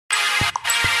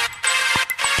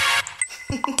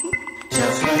Just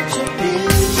let your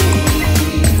beauty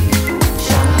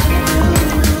shine through.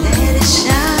 Let it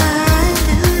shine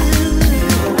through.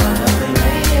 You're one of the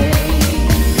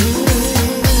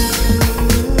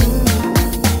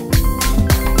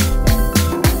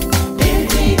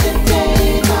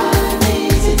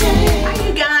NeeCJae. Hi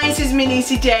you guys, it's me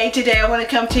NeeCJae. Today I want to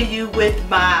come to you with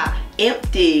my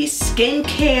Empties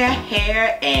skincare,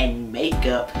 hair, and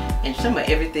makeup, and some of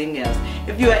everything else.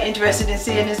 If you are interested in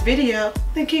seeing this video,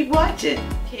 then keep watching.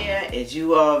 Here, as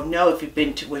you all know, if you've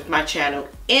been with my channel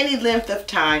any length of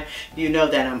time, you know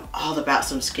that I'm all about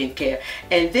some skincare.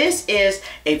 And this is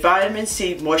a vitamin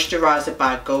C moisturizer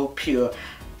by goPure.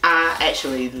 I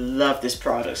actually love this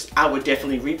product. I would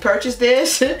definitely repurchase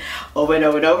this over and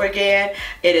over and over again.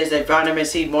 It is a vitamin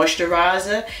C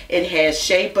moisturizer. It has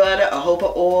shea butter,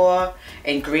 jojoba oil,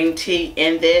 and green tea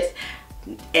in this.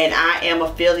 And I am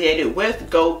affiliated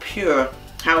with goPure.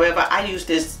 However, I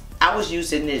was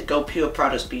using this goPure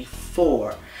products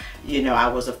before, you know, I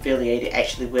was affiliated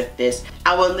actually with this.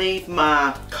 I will leave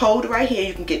my code right here.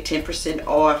 You can get 10%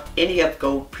 off any of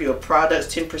goPure products,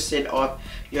 10% off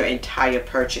your entire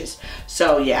purchase.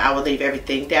 So yeah, I will leave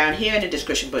everything down here in the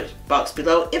description box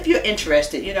below. If you're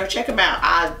interested, you know, check them out.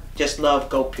 I just love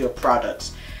goPure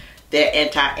products. They're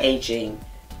anti-aging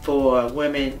for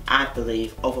women, I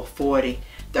believe, over 40,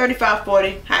 35,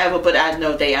 40, however, but I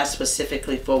know they are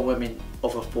specifically for women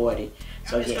over 40.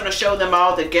 So I'm just going to show them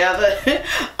all together.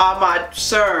 All my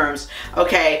serums.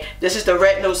 Okay, this is the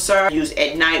Retinol serum used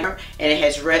at night, and it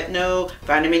has Retinol,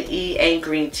 vitamin E, and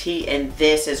green tea, and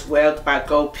this as well by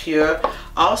goPure.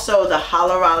 Also, the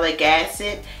hyaluronic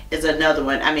acid is another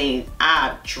one. I mean,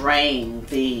 I drain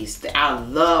these. I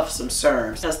love some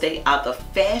serums because they are the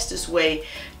fastest way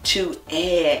to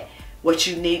add what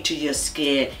you need to your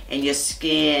skin, and your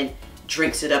skin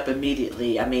drinks it up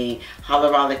immediately. I mean,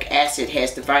 hyaluronic acid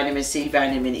has the vitamin C,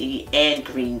 vitamin E, and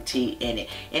green tea in it.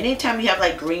 And anytime you have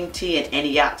like green tea and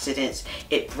antioxidants,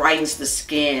 it brightens the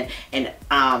skin. And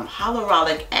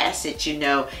hyaluronic acid, you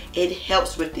know, it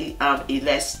helps with the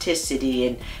elasticity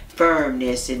and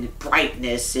firmness and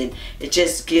brightness, and it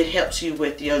just helps you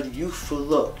with your youthful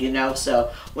look, you know.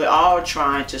 So we're all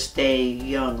trying to stay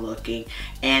young looking,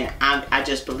 and I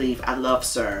just believe I love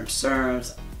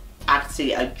serums. I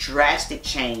see a drastic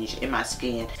change in my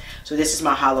skin. So this is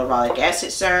my hyaluronic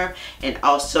acid serum, and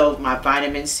also my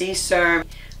vitamin C serum.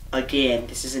 Again,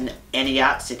 this is an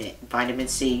antioxidant. Vitamin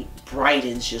C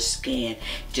brightens your skin,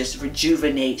 just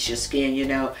rejuvenates your skin, you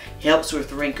know, helps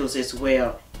with wrinkles as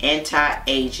well.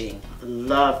 Anti-aging.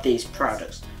 Love these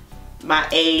products. My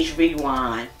Age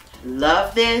Rewind.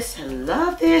 Love this.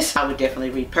 Love this. I would definitely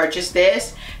repurchase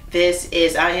this. This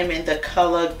is, I am in the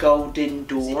color Golden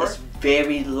Door. It's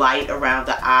very light around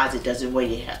the eyes. It doesn't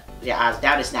weigh your eyes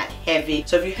down. It's not heavy.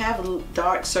 So if you have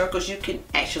dark circles, you can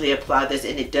actually apply this,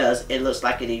 and it does. It looks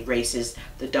like it erases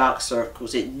the dark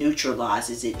circles. It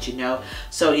neutralizes it, you know.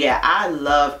 So yeah, I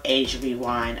love Age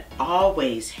Rewind.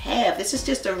 Always have. This is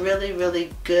just a really,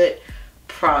 really good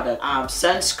product.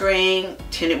 Sunscreen,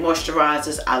 tinted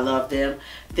moisturizers. I love them.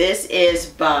 This is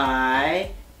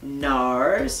by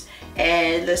NARS,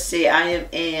 and let's see, I am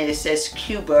in, it says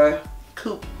Cuba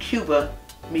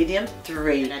medium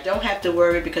 3, and I don't have to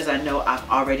worry because I know I've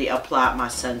already applied my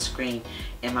sunscreen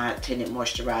and my tinted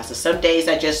moisturizer. Some days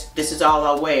this is all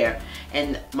I wear,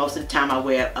 and most of the time I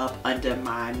wear it up under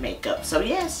my makeup. So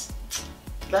yes,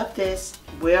 love this.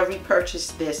 We'll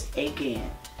repurchase this again.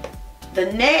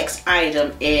 The next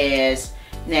item is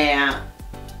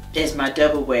my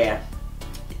double wear.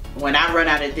 When I run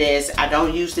out of this, I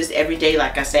don't use this every day.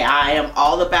 Like I say, I am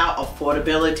all about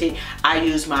affordability. I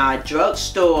use my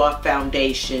drugstore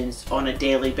foundations on a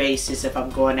daily basis if I'm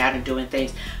going out and doing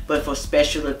things. But for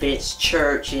special events,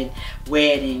 church and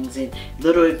weddings and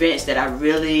little events that I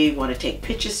really want to take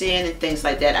pictures in and things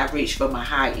like that, I reach for my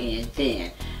high end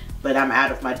then. But I'm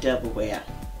out of my double wear.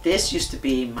 This used to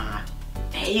be my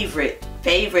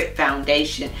favorite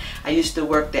foundation. I used to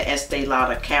work the Estee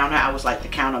Lauder counter. I was like the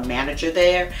counter manager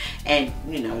there, and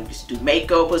you know, used to do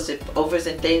makeovers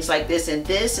and things like this. And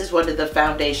this is one of the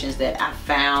foundations that I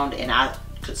found, and I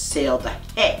could sell the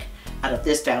heck out of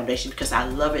this foundation because I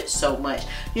love it so much.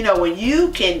 You know, when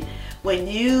you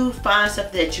find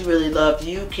something that you really love,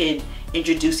 you can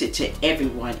introduce it to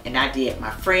everyone. And I did.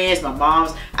 My friends, my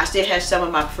moms. I still have some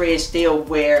of my friends still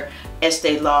wear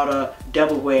Estee Lauder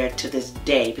double wear to this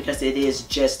day because it is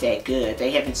just that good.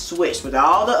 They haven't switched with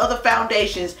all the other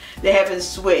foundations. They haven't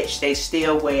switched. They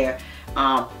still wear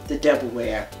the double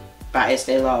wear by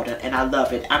Estee Lauder, and I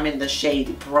love it. I'm in the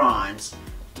shade Bronze.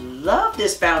 Love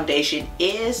this foundation.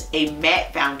 It is a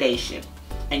matte foundation,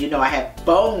 and you know I have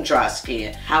bone dry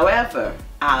skin. However,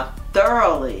 I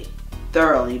thoroughly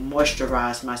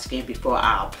moisturize my skin before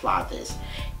I apply this.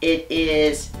 It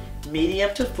is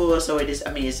medium to full, so it is,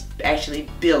 I mean, it's actually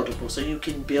buildable, so you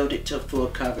can build it to full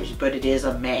coverage, but it is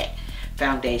a matte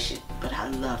foundation. But I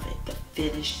love it. The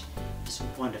finish is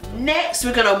wonderful. Next,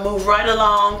 we're gonna move right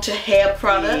along to hair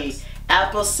products.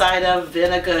 Apple cider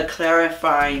vinegar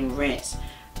clarifying rinse.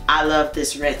 I love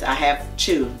this rinse. I have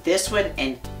two, this one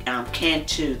and can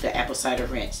 2, the apple cider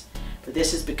rinse. But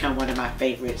this has become one of my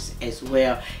favorites as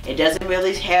well. It doesn't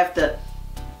really have the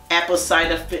apple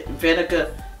cider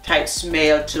vinegar type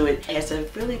smell to it. It has a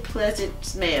really pleasant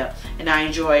smell, and I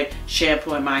enjoy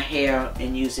shampooing my hair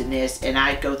and using this, and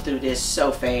I go through this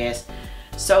so fast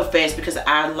because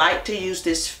I like to use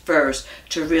this first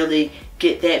to really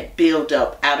get that build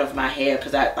up out of my hair,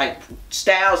 because I like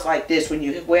styles like this when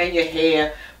you're wearing your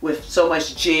hair with so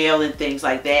much gel and things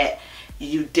like that.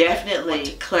 You definitely want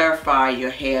to clarify your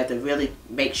hair to really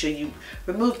make sure you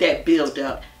remove that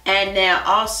buildup. And now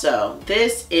also,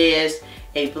 this is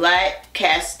a black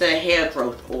castor hair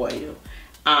growth oil.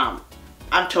 I'm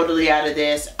totally out of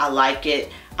this. I like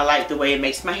it. I like the way it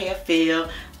makes my hair feel.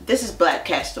 This is black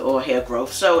castor oil hair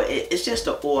growth, so it's just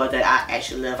an oil that I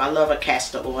actually love. I love a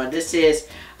castor oil. This is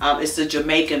it's the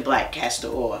Jamaican black castor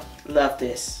oil. Love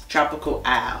this. Tropical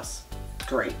Isles.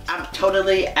 Great. I'm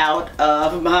totally out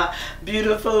of my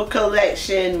beautiful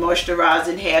collection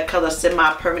moisturizing hair color,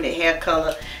 semi-permanent hair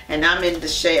color, and I'm in the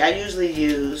shade I usually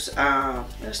use.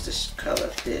 What's the color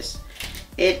of this?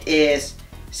 It is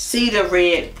Cedar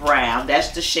Red Brown.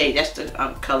 That's the shade. That's the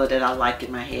color that I like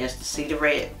in my hair. It's the Cedar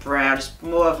Red Brown. It's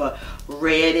more of a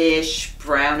reddish,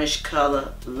 brownish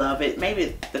color. Love it.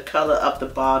 Maybe the color of the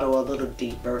bottle a little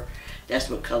deeper. That's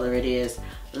what color it is.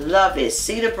 Love it.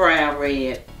 Cedar Brown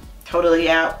Red. Totally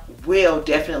out. Will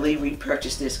definitely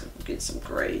repurchase this. Get some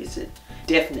grays and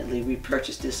definitely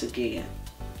repurchase this again.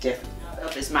 Definitely.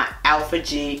 Up is my Alpha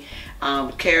G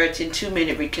Keratin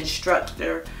 2-minute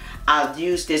reconstructor. I'll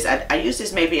use this. I use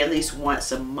this maybe at least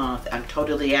once a month. I'm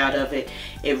totally out of it.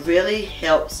 It really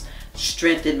helps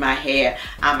strengthen my hair.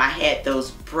 I had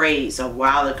those braids a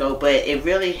while ago, but it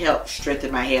really helps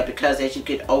strengthen my hair because as you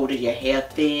get older, your hair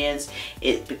thins.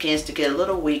 It begins to get a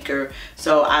little weaker.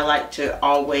 So I like to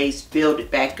always build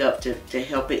it back up to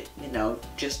help it, you know,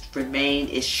 just remain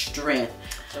its strength.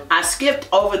 I skipped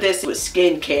over this with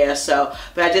SkinCare,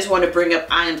 but I just want to bring up,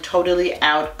 I am totally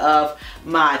out of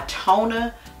my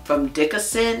toner from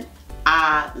Dickinson.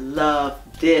 I love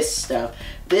this stuff.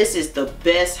 This is the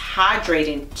best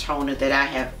hydrating toner that I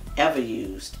have ever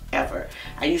used, ever.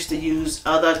 I used to use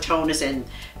other toners, and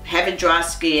having dry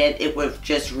skin, it would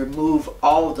just remove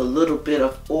all the little bit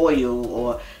of oil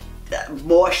or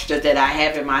moisture that I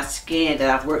have in my skin that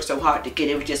I've worked so hard to get.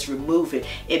 It would just remove it.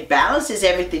 It balances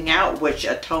everything out, which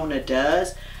a toner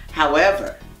does.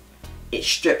 However, it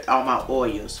stripped all my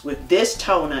oils. With this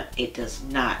toner, it does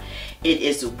not. It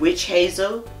is witch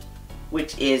hazel,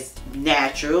 which is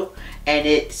natural, and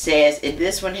it says, and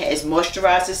this one has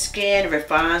moisturizes skin,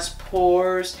 refines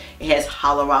pores. It has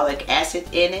hyaluronic acid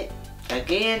in it.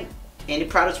 Again, any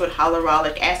products with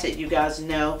hyaluronic acid, you guys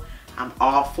know I'm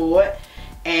all for it.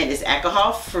 And it's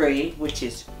alcohol free, which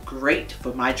is great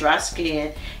for my dry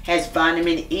skin. Has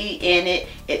vitamin E in it.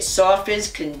 It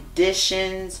softens,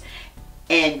 conditions,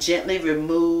 and gently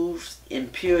removes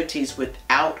impurities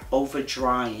without over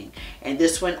drying. And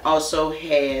this one also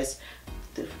has,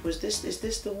 is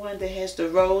this the one that has the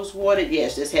rose water?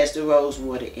 Yes, this has the rose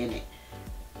water in it.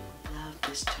 Love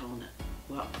this toner.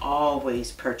 Will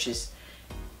always purchase.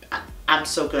 I'm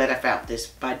so glad I found this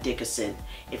by Dickinson.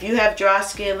 If you have dry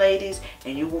skin, ladies,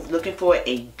 and you're looking for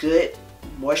a good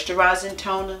moisturizing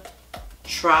toner,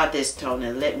 try this toner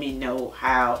and let me know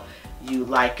how you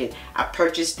like it. I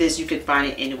purchased this. You can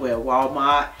find it anywhere.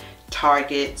 Walmart,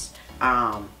 Targets,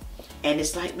 and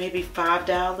it's like maybe $5,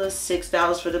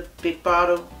 $6 for the big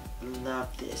bottle.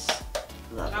 Love this.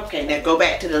 Love it. Okay, now go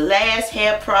back to the last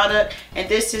hair product, and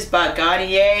this is by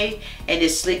Garnier, and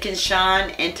it's Sleek and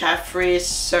Shine Anti-Frizz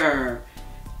Serum.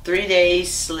 3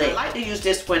 days slick. I like to use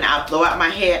this when I blow out my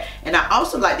hair, and I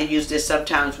also like to use this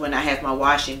sometimes when I have my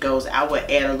wash and goes. I would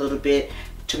add a little bit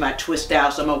to my twist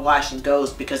out so my wash and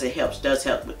goes, because it does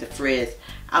help with the frizz.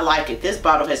 I like it. This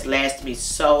bottle has lasted me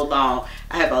so long.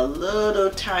 I have a little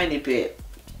tiny bit,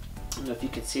 I don't know if you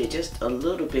can see it, just a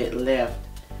little bit left.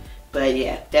 But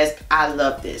yeah, I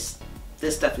love this.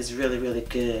 This stuff is really, really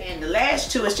good. And the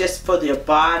last two is just for your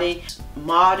body.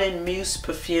 Modern Muse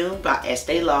Perfume by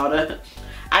Estee Lauder.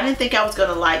 I didn't think I was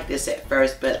gonna like this at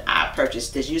first, but I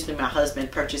purchased this. Usually my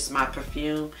husband purchased my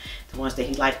perfume, the ones that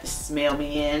he liked to smell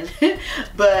me in.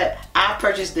 But I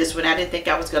purchased this one. I didn't think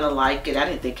I was gonna like it. I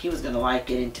didn't think he was gonna like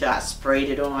it until I sprayed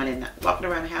it on and walking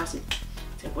around the house and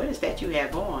said, what is that you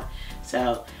have on?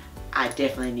 So I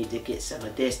definitely need to get some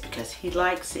of this because he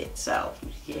likes it. So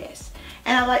yes.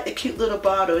 And I like the cute little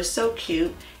bottle. It's so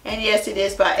cute. And yes, it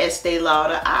is by Estee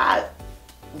Lauder. I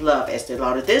love Estee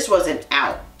Lauder. This wasn't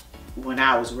out when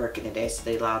I was working at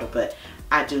Estee Lauder, but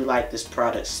I do like this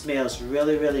product. Smells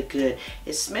really, really good.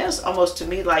 It smells almost to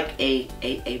me like a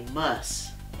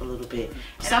musk a little bit.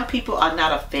 Some people are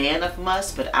not a fan of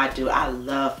musk, but I do. I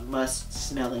love musk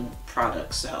smelling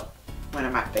products, so one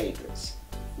of my favorites.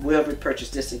 We'll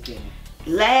repurchase this again.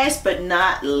 Last but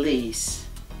not least,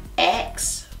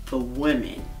 Axe for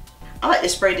Women. I like to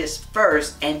spray this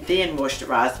first and then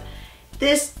moisturize.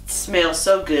 This smells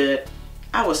so good.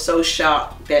 I was so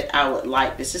shocked that I would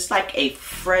like this. It's like a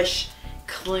fresh,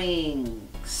 clean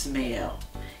smell,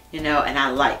 you know, and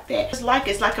I like that. It's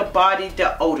like a body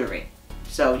deodorant.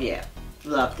 So yeah,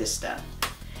 love this stuff.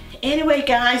 Anyway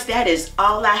guys, that is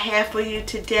all I have for you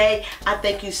today. I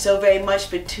thank you so very much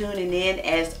for tuning in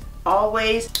as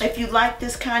always. If you like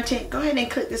this content, go ahead and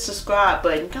click the subscribe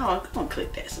button. Go on,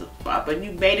 click that subscribe button.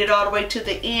 You made it all the way to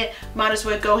the end. Might as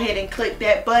well go ahead and click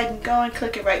that button. Go and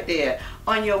click it right there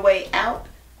on your way out.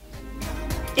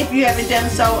 If you haven't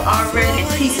done so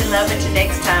already, peace and love until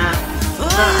next time.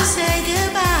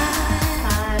 Bye.